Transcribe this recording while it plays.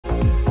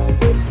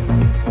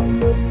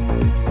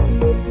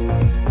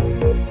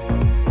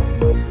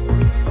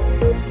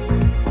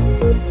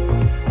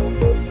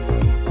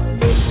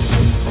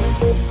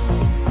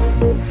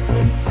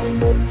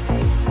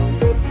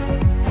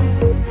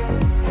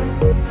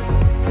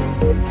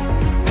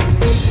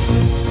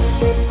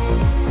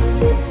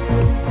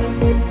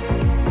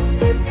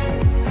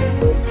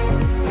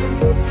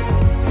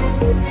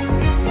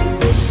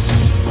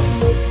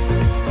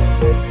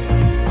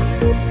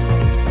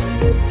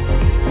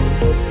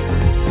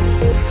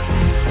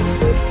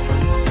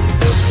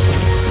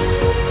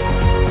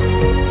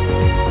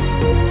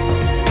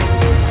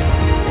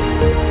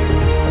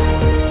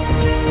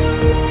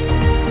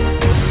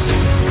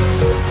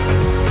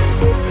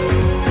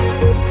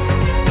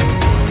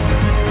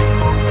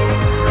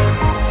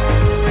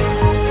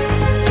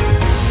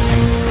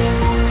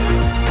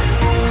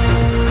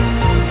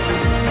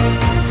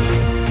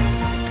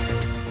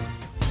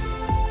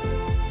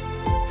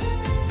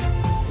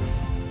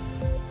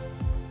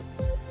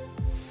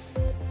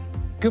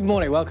Good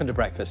morning, welcome to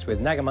Breakfast with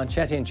Naga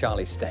Manchetti and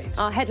Charlie State.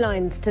 Our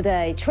headlines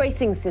today: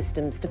 tracing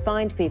systems to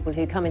find people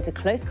who come into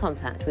close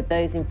contact with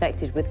those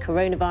infected with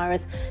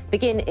coronavirus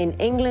begin in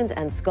England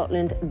and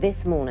Scotland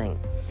this morning.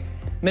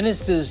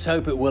 Ministers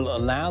hope it will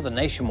allow the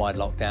nationwide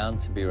lockdown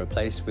to be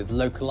replaced with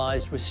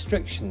localised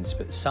restrictions,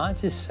 but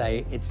scientists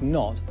say it's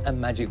not a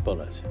magic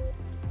bullet.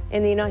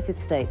 In the United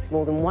States,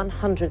 more than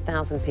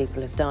 100,000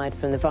 people have died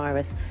from the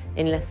virus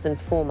in less than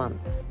 4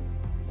 months.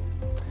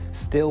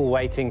 Still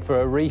waiting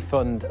for a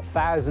refund.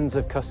 Thousands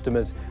of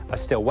customers are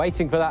still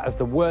waiting for that as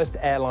the worst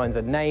airlines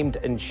are named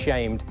and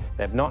shamed.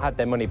 They've not had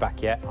their money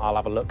back yet. I'll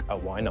have a look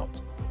at why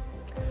not.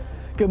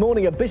 Good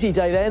morning. A busy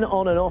day then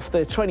on and off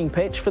the training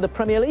pitch for the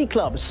Premier League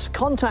clubs.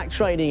 Contact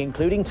training,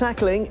 including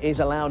tackling,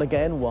 is allowed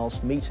again,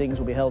 whilst meetings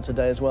will be held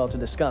today as well to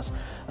discuss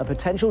a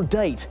potential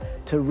date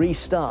to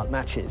restart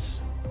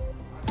matches.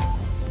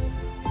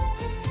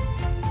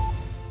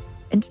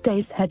 In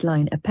today's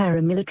headline, a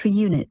paramilitary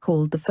unit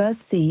called the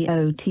First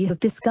COT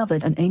have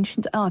discovered an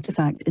ancient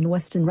artifact in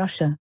western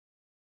Russia.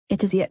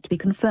 It is yet to be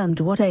confirmed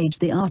what age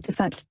the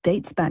artifact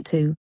dates back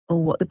to,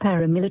 or what the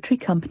paramilitary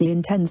company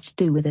intends to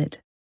do with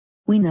it.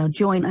 We now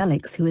join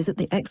Alex, who is at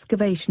the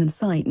excavation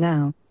site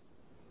now.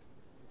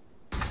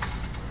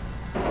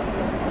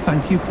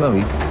 Thank you,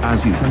 Chloe.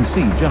 As you can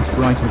see just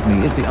right of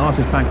me is the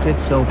artifact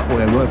itself,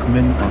 where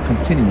workmen are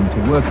continuing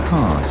to work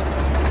hard.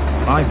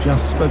 I've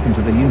just spoken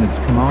to the unit's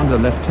commander,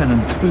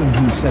 Lieutenant Spoon,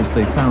 who says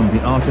they found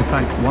the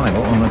artifact while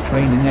on a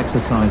training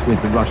exercise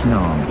with the Russian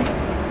army.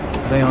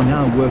 They are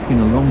now working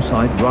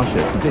alongside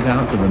Russia to dig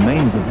out the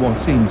remains of what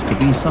seems to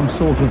be some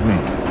sort of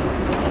ring.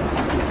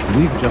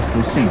 We've just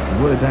received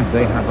word that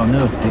they have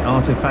unearthed the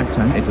artifact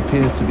and it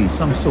appears to be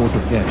some sort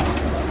of gate.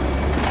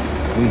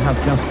 We have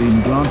just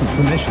been granted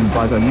permission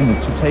by the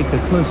unit to take a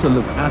closer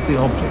look at the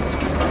object.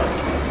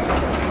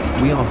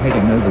 We are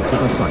heading over to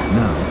the site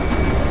now.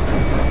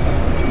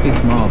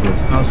 It's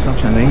marvelous how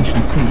such an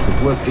ancient piece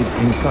of work is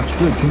in such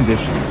good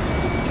condition.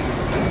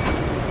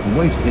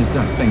 Wait, is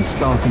that thing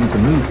starting to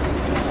move?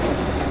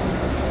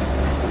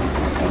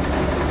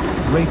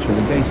 Rachel,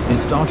 the gate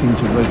is starting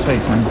to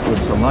rotate and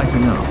bulbs are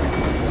lighting up.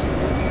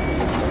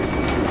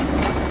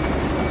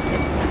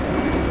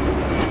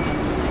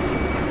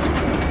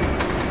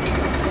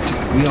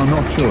 We are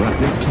not sure at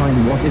this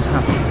time what is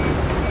happening.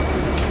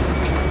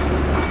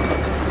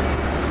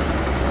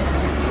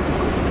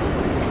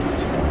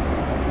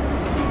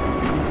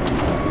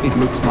 It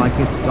looks like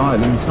it's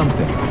dialing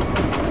something.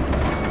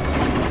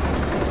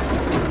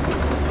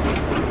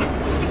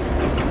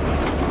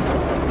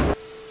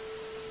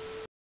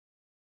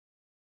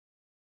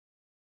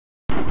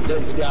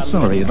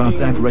 Sorry about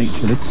that,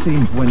 Rachel. It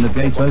seems when the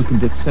gate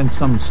opened it sent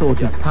some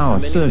sort of power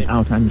surge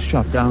out and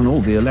shut down all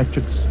the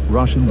electrics.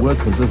 Russian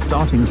workers are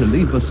starting to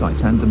leave the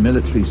site and the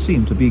military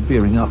seem to be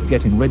gearing up,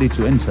 getting ready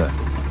to enter.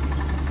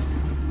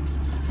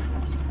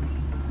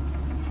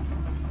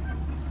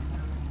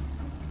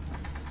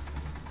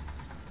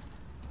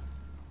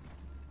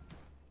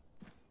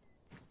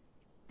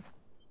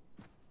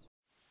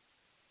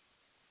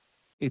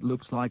 It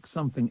looks like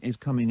something is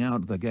coming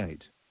out the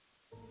gate.